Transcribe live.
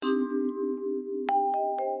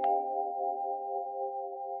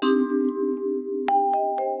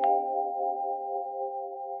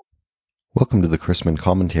Welcome to the Chrisman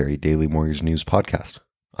Commentary Daily Mortgage News Podcast.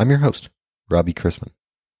 I'm your host, Robbie Chrisman.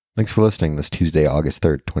 Thanks for listening this Tuesday, August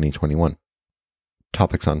 3rd, 2021.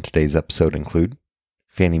 Topics on today's episode include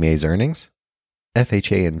Fannie Mae's earnings,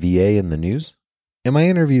 FHA and VA in the news, and my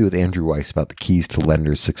interview with Andrew Weiss about the keys to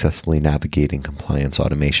lenders successfully navigating compliance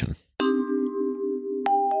automation.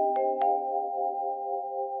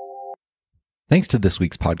 Thanks to this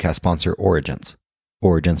week's podcast sponsor, Origence.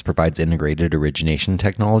 Origence provides integrated origination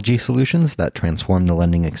technology solutions that transform the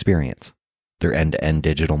lending experience. Their end-to-end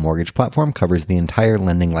digital mortgage platform covers the entire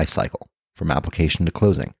lending lifecycle, from application to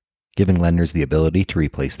closing, giving lenders the ability to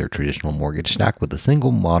replace their traditional mortgage stack with a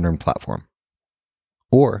single modern platform.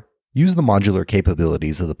 Or use the modular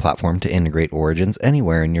capabilities of the platform to integrate Origence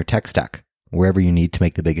anywhere in your tech stack, wherever you need to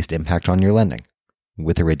make the biggest impact on your lending.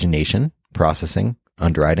 With origination, processing,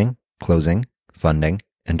 underwriting, closing, funding,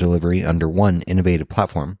 and delivery under one innovative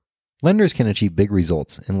platform, lenders can achieve big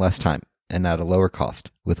results in less time and at a lower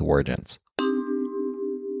cost with Origence.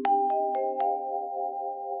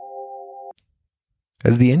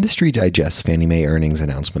 As the industry digests Fannie Mae earnings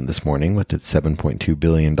announcement this morning with its $7.2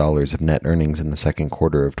 billion of net earnings in the second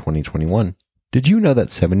quarter of 2021, did you know that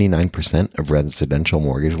 79% of residential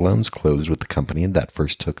mortgage loans closed with the company that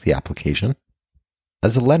first took the application?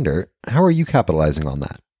 As a lender, how are you capitalizing on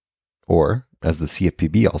that? Or, as the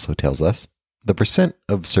CFPB also tells us, the percent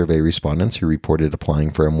of survey respondents who reported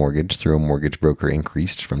applying for a mortgage through a mortgage broker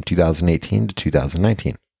increased from 2018 to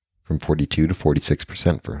 2019, from 42 to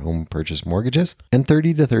 46% for home purchase mortgages and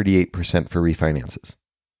 30 to 38% for refinances.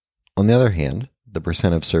 On the other hand, the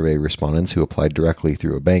percent of survey respondents who applied directly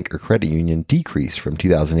through a bank or credit union decreased from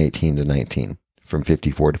 2018 to 19, from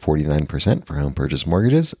 54 to 49% for home purchase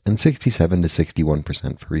mortgages and 67 to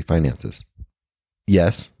 61% for refinances.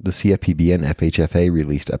 Yes, the CFPB and FHFA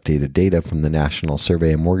released updated data from the National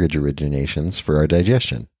Survey of Mortgage Originations for our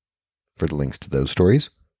digestion. For the links to those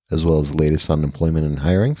stories, as well as the latest on employment and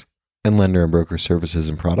hirings, and lender and broker services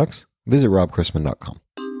and products, visit robchrisman.com.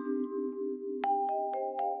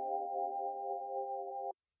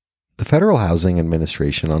 The Federal Housing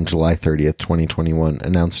Administration on July 30th, 2021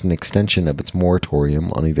 announced an extension of its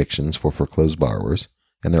moratorium on evictions for foreclosed borrowers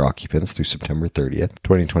and their occupants through September 30th,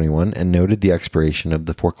 2021, and noted the expiration of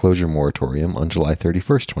the foreclosure moratorium on July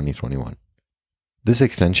 31st, 2021. This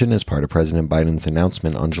extension is part of President Biden's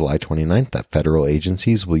announcement on July 29th that federal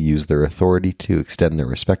agencies will use their authority to extend their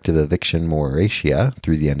respective eviction moratia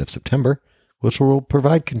through the end of September, which will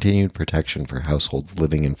provide continued protection for households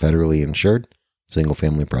living in federally insured,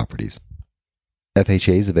 single-family properties.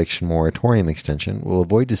 FHA's eviction moratorium extension will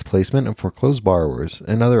avoid displacement of foreclosed borrowers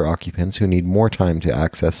and other occupants who need more time to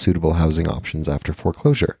access suitable housing options after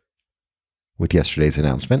foreclosure. With yesterday's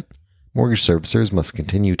announcement, mortgage servicers must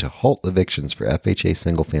continue to halt evictions for FHA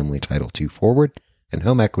single-family Title II forward and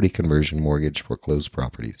home equity conversion mortgage foreclosed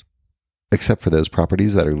properties, except for those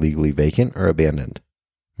properties that are legally vacant or abandoned.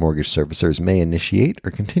 Mortgage servicers may initiate or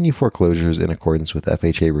continue foreclosures in accordance with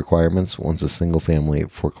FHA requirements once a single-family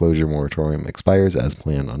foreclosure moratorium expires as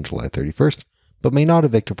planned on July 31st, but may not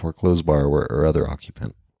evict a foreclosed borrower or other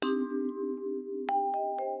occupant.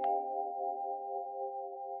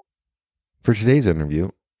 For today's interview,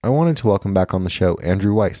 I wanted to welcome back on the show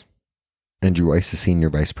Andrew Weiss. Andrew Weiss is Senior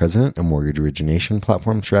Vice President of Mortgage Origination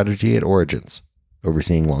Platform Strategy at Origence,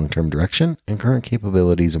 overseeing long-term direction and current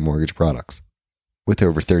capabilities of mortgage products. With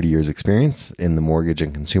over 30 years' experience in the mortgage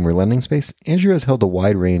and consumer lending space, Andrew has held a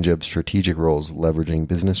wide range of strategic roles leveraging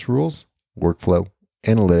business rules, workflow,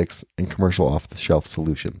 analytics, and commercial off-the-shelf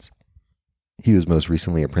solutions. He was most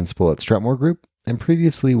recently a principal at Stretmore Group and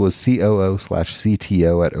previously was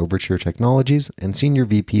COO/CTO at Overture Technologies and Senior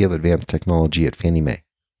VP of Advanced Technology at Fannie Mae,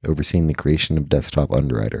 overseeing the creation of Desktop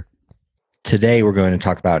Underwriter. Today, we're going to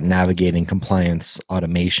talk about navigating compliance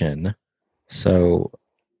automation. So,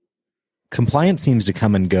 compliance seems to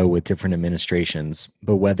come and go with different administrations,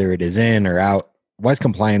 but whether it is in or out, why is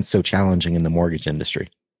compliance so challenging in the mortgage industry?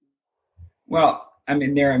 Well, I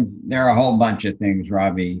mean, there are a whole bunch of things,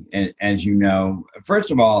 Robbie, as you know. First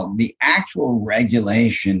of all, the actual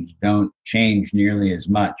regulations don't change nearly as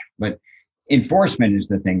much, but enforcement is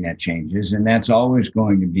the thing that changes, and that's always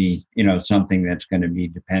going to be, something that's going to be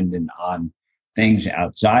dependent on things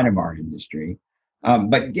outside of our industry.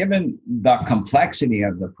 But given the complexity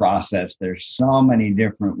of the process, there's so many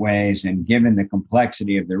different ways, and given the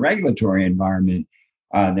complexity of the regulatory environment,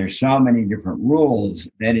 there's so many different rules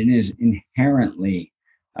that it is inherently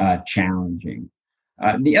challenging.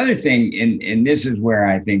 The other thing, and this is where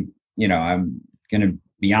I think, I'm going to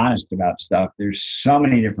be honest about stuff. There's so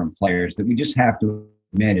many different players that we just have to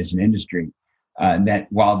admit as an industry that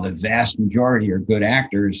while the vast majority are good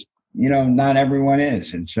actors, not everyone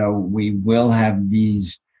is. And so we will have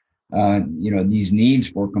these, these needs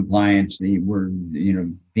for compliance. We're,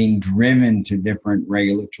 being driven to different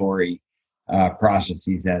regulatory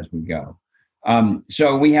processes as we go.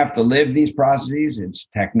 So we have to live these processes. It's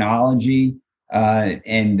technology,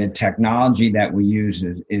 and the technology that we use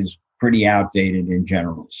is pretty outdated in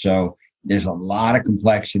general. So there's a lot of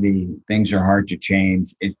complexity. Things are hard to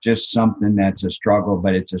change. It's just something that's a struggle,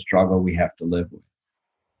 but it's a struggle we have to live with.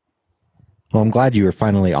 Well, I'm glad you were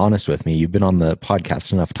finally honest with me. You've been on the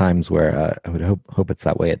podcast enough times where I would hope it's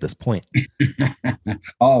that way at this point.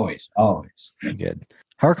 Always. Good.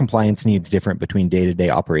 How are compliance needs different between day-to-day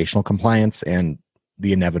operational compliance and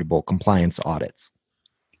the inevitable compliance audits?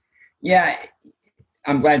 Yeah,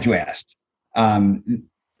 I'm glad you asked.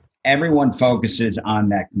 Everyone focuses on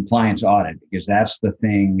that compliance audit because that's the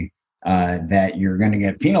thing that you're going to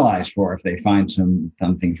get penalized for if they find some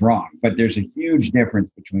things wrong. But there's a huge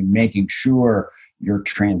difference between making sure your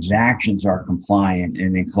transactions are compliant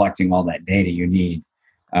and then collecting all that data you need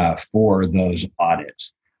for those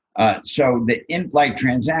audits. So the in-flight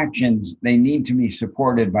transactions, they need to be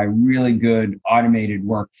supported by really good automated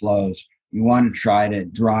workflows. You want to try to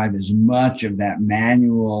drive as much of that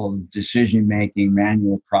manual decision-making,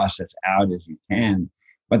 manual process out as you can.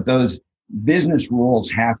 But those business rules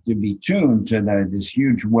have to be tuned to this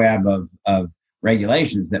huge web of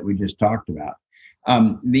regulations that we just talked about.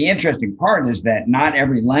 The interesting part is that not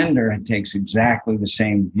every lender takes exactly the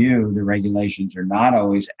same view. The regulations are not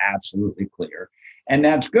always absolutely clear. And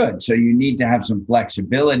that's good. So you need to have some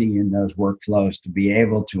flexibility in those workflows to be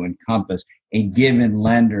able to encompass a given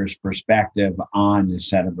lender's perspective on a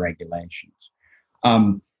set of regulations.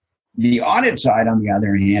 The audit side, on the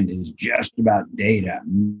other hand, is just about data,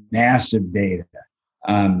 massive data.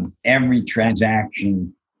 Every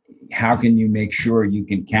transaction, how can you make sure you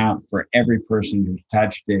can count for every person who's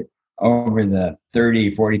touched it over the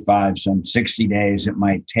 30, 45, some 60 days it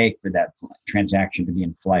might take for that transaction to be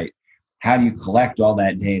in flight? How do you collect all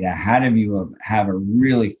that data? How do you have a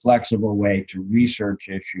really flexible way to research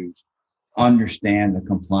issues, understand the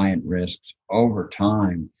compliant risks over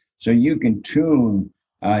time, so you can tune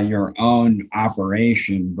your own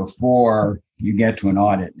operation before you get to an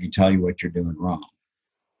audit and they tell you what you're doing wrong?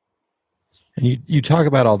 And you talk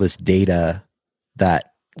about all this data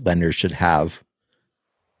that lenders should have.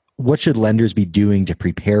 What should lenders be doing to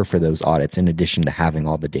prepare for those audits in addition to having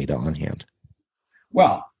all the data on hand?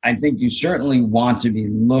 Well, I think you certainly want to be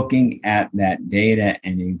looking at that data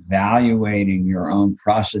and evaluating your own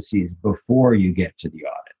processes before you get to the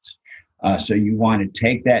audits. So you want to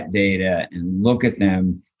take that data and look at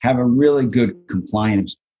them, have a really good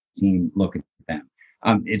compliance team look at them.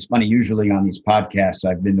 It's funny, usually on these podcasts,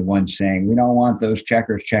 I've been the one saying, we don't want those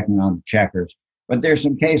checkers checking on the checkers, but there's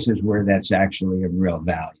some cases where that's actually of real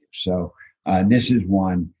value. So this is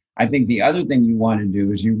one. I think the other thing you want to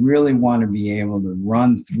do is you really want to be able to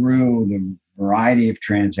run through the variety of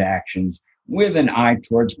transactions with an eye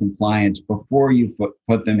towards compliance before you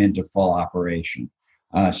put them into full operation.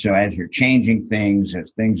 So as you're changing things,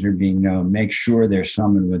 as things are being known, make sure there's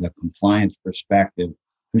someone with a compliance perspective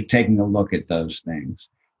who's taking a look at those things.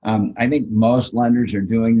 I think most lenders are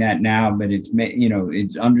doing that now, but it's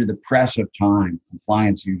under the press of time.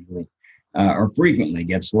 Compliance usually or frequently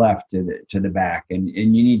gets left to the back, and you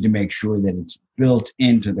need to make sure that it's built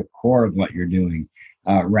into the core of what you're doing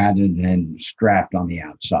rather than strapped on the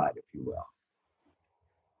outside, if you will.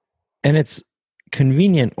 And it's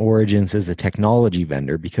convenient Origence as a technology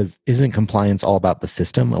vendor, because isn't compliance all about the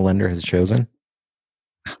system a lender has chosen?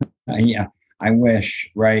 Yeah, I wish,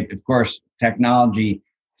 right? Of course, technology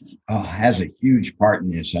has a huge part in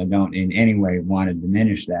this. I don't in any way want to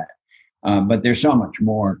diminish that. But there's so much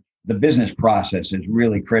more. The business process is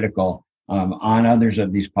really critical. On others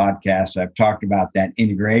of these podcasts, I've talked about that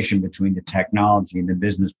integration between the technology and the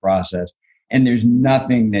business process. And there's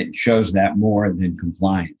nothing that shows that more than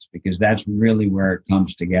compliance, because that's really where it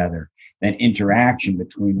comes together. That interaction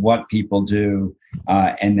between what people do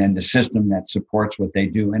and then the system that supports what they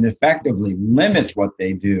do and effectively limits what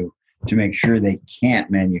they do to make sure they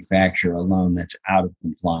can't manufacture a loan that's out of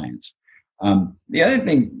compliance. The other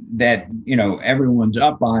thing that everyone's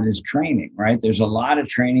up on is training, right? There's a lot of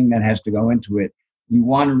training that has to go into it. You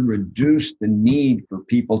want to reduce the need for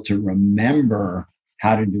people to remember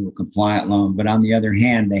how to do a compliant loan, but on the other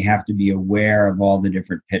hand, they have to be aware of all the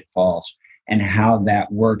different pitfalls and how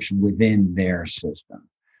that works within their system.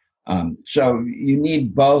 So you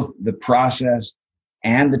need both the process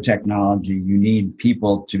and the technology. You need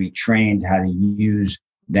people to be trained how to use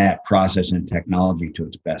that process and technology to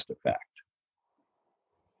its best effect.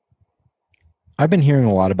 I've been hearing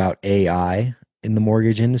a lot about AI in the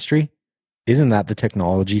mortgage industry? Isn't that the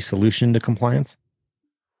technology solution to compliance?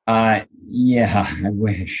 Yeah, I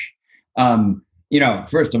wish.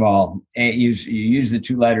 First of all, you use the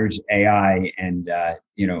two letters AI, and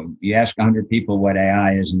you ask 100 people what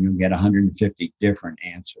AI is, and you'll get 150 different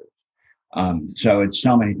answers. So it's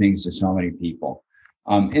so many things to so many people.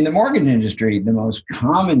 In the mortgage industry, the most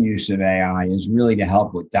common use of AI is really to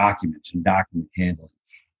help with documents and document handling.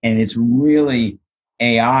 And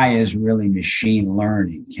AI is really machine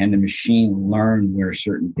learning. Can the machine learn where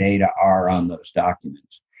certain data are on those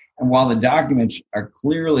documents? And while the documents are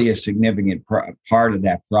clearly a significant part of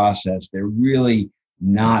that process, they're really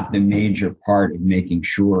not the major part of making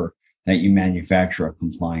sure that you manufacture a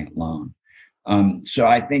compliant loan. So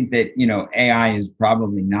I think that, AI is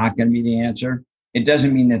probably not going to be the answer. It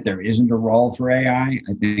doesn't mean that there isn't a role for AI.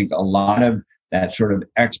 I think a lot of that sort of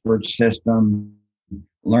expert system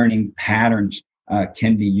learning patterns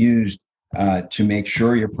can be used to make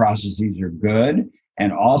sure your processes are good,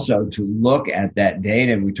 and also to look at that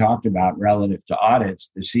data we talked about relative to audits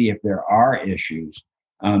to see if there are issues.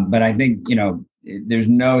 But I think, there's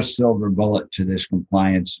no silver bullet to this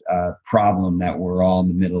compliance problem that we're all in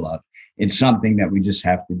the middle of. It's something that we just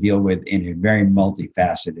have to deal with in a very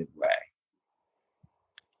multifaceted way.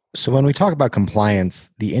 So when we talk about compliance,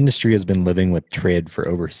 the industry has been living with TRID for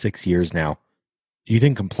over 6 years now. Do you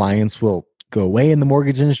think compliance will go away in the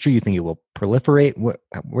mortgage industry? You think it will proliferate?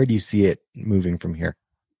 Where do you see it moving from here?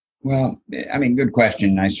 Well, good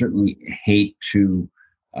question. I certainly hate to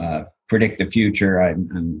predict the future.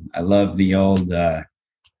 I love the old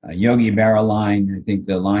Yogi Berra line. I think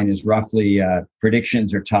the line is roughly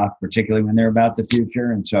predictions are tough, particularly when they're about the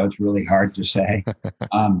future. And so it's really hard to say.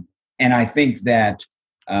 And I think that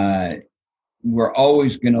we're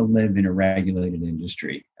always going to live in a regulated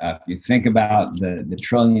industry. If you think about the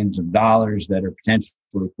trillions of dollars that are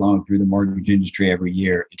potentially flowing through the mortgage industry every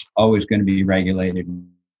year, it's always going to be regulated.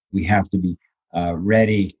 We have to be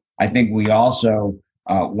ready. I think we also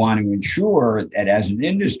want to ensure that as an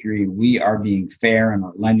industry, we are being fair in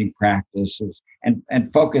our lending practices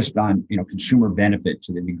and focused on consumer benefit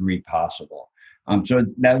to the degree possible. So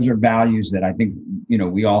those are values that I think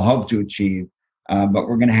we all hope to achieve. But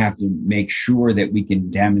we're going to have to make sure that we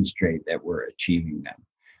can demonstrate that we're achieving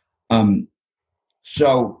them.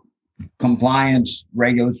 So compliance,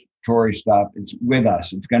 regulatory stuff, it's with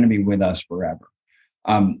us. It's going to be with us forever.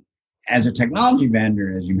 As a technology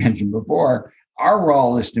vendor, as you mentioned before, our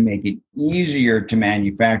role is to make it easier to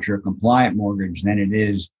manufacture a compliant mortgage than it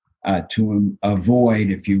is to avoid,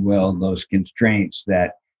 if you will, those constraints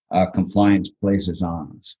that compliance places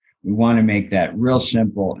on us. We want to make that real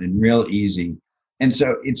simple and real easy. And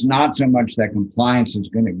so it's not so much that compliance is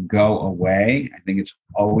going to go away. I think it's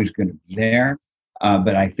always going to be there.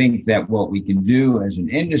 But I think that what we can do as an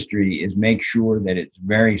industry is make sure that it's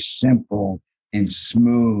very simple and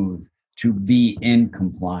smooth to be in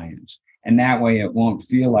compliance. And that way it won't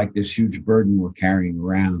feel like this huge burden we're carrying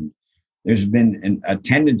around. There's been a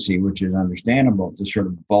tendency, which is understandable, to sort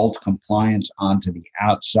of bolt compliance onto the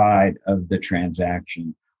outside of the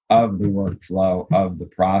transaction, of the workflow, of the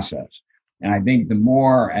process. And I think the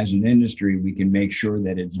more as an industry we can make sure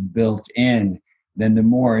that it's built in, then the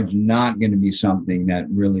more it's not going to be something that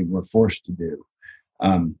really we're forced to do.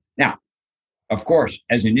 Now, of course,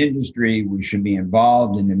 as an industry, we should be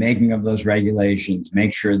involved in the making of those regulations,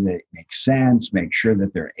 make sure that it makes sense, make sure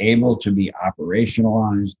that they're able to be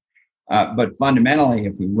operationalized. But fundamentally,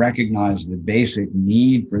 if we recognize the basic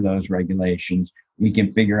need for those regulations, we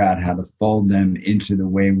can figure out how to fold them into the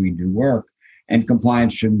way we do work. And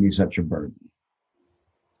compliance shouldn't be such a burden.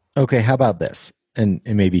 Okay, how about this? And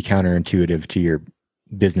it may be counterintuitive to your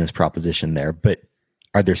business proposition there, but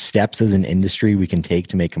are there steps as an industry we can take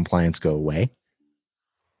to make compliance go away?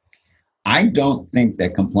 I don't think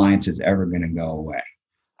that compliance is ever going to go away.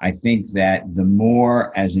 I think that the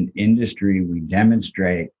more as an industry we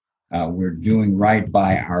demonstrate we're doing right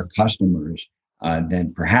by our customers,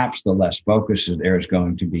 then perhaps the less focus there is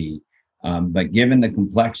going to be. But given the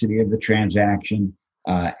complexity of the transaction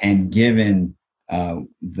and given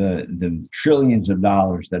the trillions of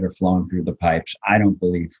dollars that are flowing through the pipes, I don't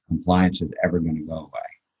believe compliance is ever going to go away.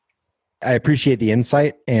 I appreciate the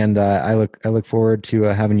insight, and I look forward to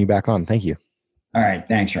having you back on. Thank you. All right.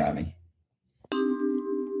 Thanks, Robbie.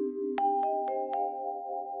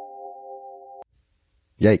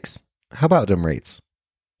 Yikes. How about them rates?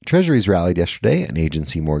 Treasuries rallied yesterday, and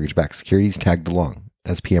agency mortgage-backed securities tagged along,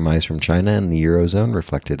 as PMIs from China and the Eurozone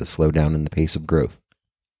reflected a slowdown in the pace of growth.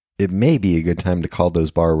 It may be a good time to call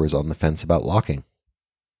those borrowers on the fence about locking.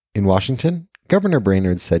 In Washington, Governor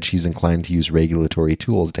Brainerd said she's inclined to use regulatory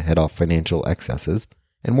tools to head off financial excesses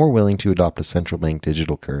and more willing to adopt a central bank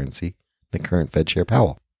digital currency than current Fed Chair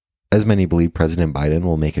Powell, as many believe President Biden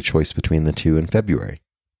will make a choice between the two in February.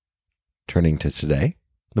 Turning to today,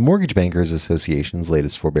 the Mortgage Bankers Association's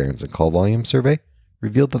latest forbearance and call volume survey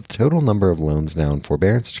revealed that the total number of loans now in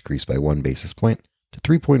forbearance decreased by 1 basis point to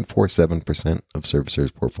 3.47% of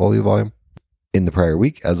servicers' portfolio volume in the prior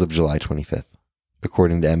week as of July 25th.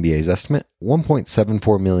 According to MBA's estimate,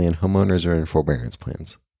 1.74 million homeowners are in forbearance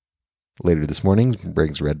plans. Later this morning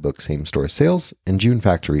brings Redbook same-store sales and June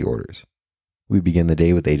factory orders. We begin the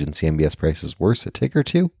day with agency MBS prices worse a tick or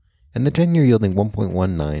two, and the 10-year yielding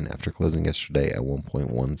 1.19 after closing yesterday at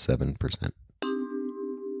 1.17%.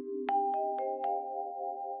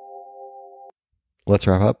 Let's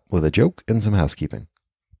wrap up with a joke and some housekeeping.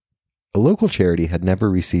 A local charity had never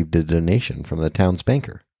received a donation from the town's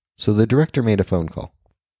banker, so the director made a phone call.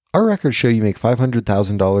 Our records show you make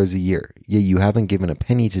 $500,000 a year, yet you haven't given a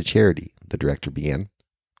penny to charity, the director began.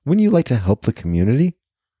 Wouldn't you like to help the community?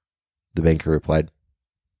 The banker replied,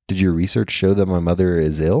 Did your research show that my mother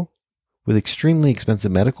is ill, with extremely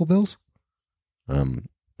expensive medical bills?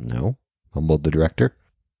 No, mumbled the director.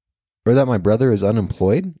 Or that my brother is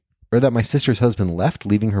unemployed? Or that my sister's husband left,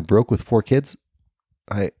 leaving her broke with 4 kids?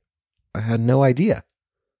 I had no idea.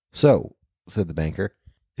 So, said the banker,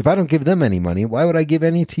 if I don't give them any money, why would I give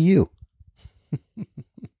any to you?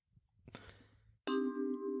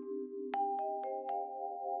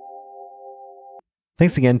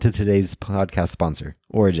 Thanks again to today's podcast sponsor,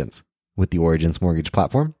 Origence. With the Origence mortgage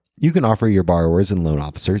platform, you can offer your borrowers and loan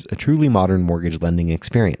officers a truly modern mortgage lending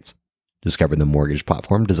experience. Discover the mortgage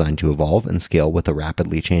platform designed to evolve and scale with a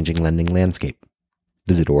rapidly changing lending landscape.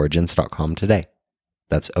 Visit origence.com today.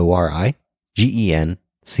 That's ORIGENCE.com.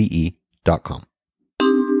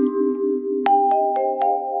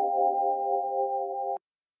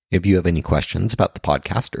 If you have any questions about the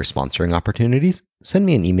podcast or sponsoring opportunities, send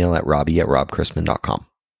me an email at robbie@robchrisman.com.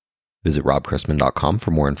 Visit robchrisman.com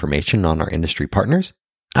for more information on our industry partners,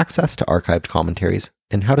 access to archived commentaries,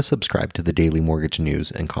 and how to subscribe to the daily mortgage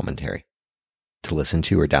news and commentary. To listen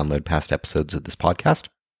to or download past episodes of this podcast,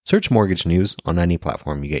 search Mortgage News on any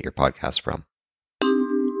platform you get your podcasts from.